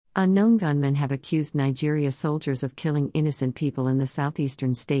Unknown gunmen have accused Nigeria soldiers of killing innocent people in the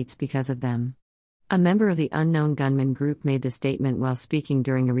southeastern states because of them. A member of the Unknown Gunmen group made the statement while speaking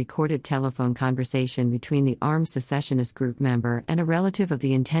during a recorded telephone conversation between the armed secessionist group member and a relative of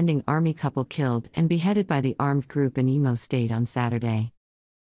the intending army couple killed and beheaded by the armed group in Imo State on Saturday.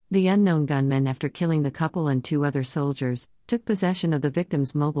 The unknown gunmen, after killing the couple and 2 other soldiers, took possession of the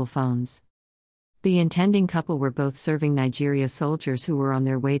victims' mobile phones. The intending couple were both serving Nigeria soldiers who were on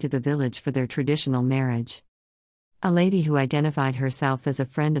their way to the village for their traditional marriage. A lady who identified herself as a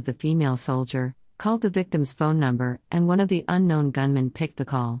friend of the female soldier called the victim's phone number, and one of the unknown gunmen picked the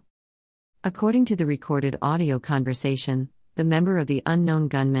call. According to the recorded audio conversation, the member of the unknown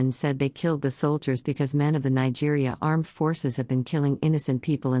gunmen said they killed the soldiers because men of the Nigeria Armed Forces have been killing innocent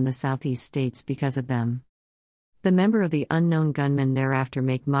people in the southeast states because of them. The member of the unknown gunmen thereafter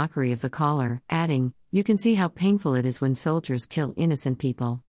make mockery of the caller, adding, "You can see how painful it is when soldiers kill innocent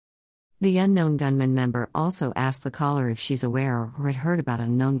people." The unknown gunman member also asked the caller if she's aware or had heard about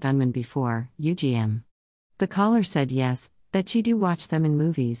unknown gunmen before, UGM. The caller said yes, that she do watch them in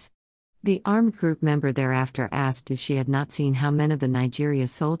movies. The armed group member thereafter asked if she had not seen how men of the Nigeria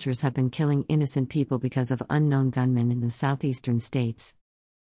soldiers have been killing innocent people because of unknown gunmen in the southeastern states.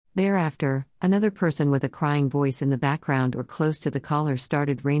 Thereafter, another person with a crying voice in the background or close to the caller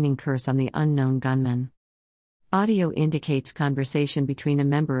started raining curse on the unknown gunman. Audio indicates conversation between a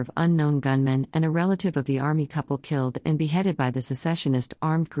member of unknown gunmen and a relative of the army couple killed and beheaded by the secessionist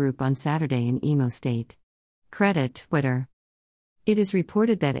armed group on Saturday in Imo State. Credit Twitter. It is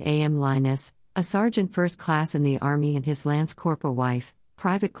reported that A.M. Linus, a sergeant first class in the Army, and his Lance Corporal wife,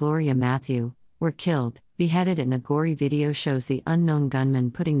 Private Gloria Matthew, were killed, beheaded, and a gory video shows the unknown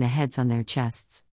gunmen putting the heads on their chests.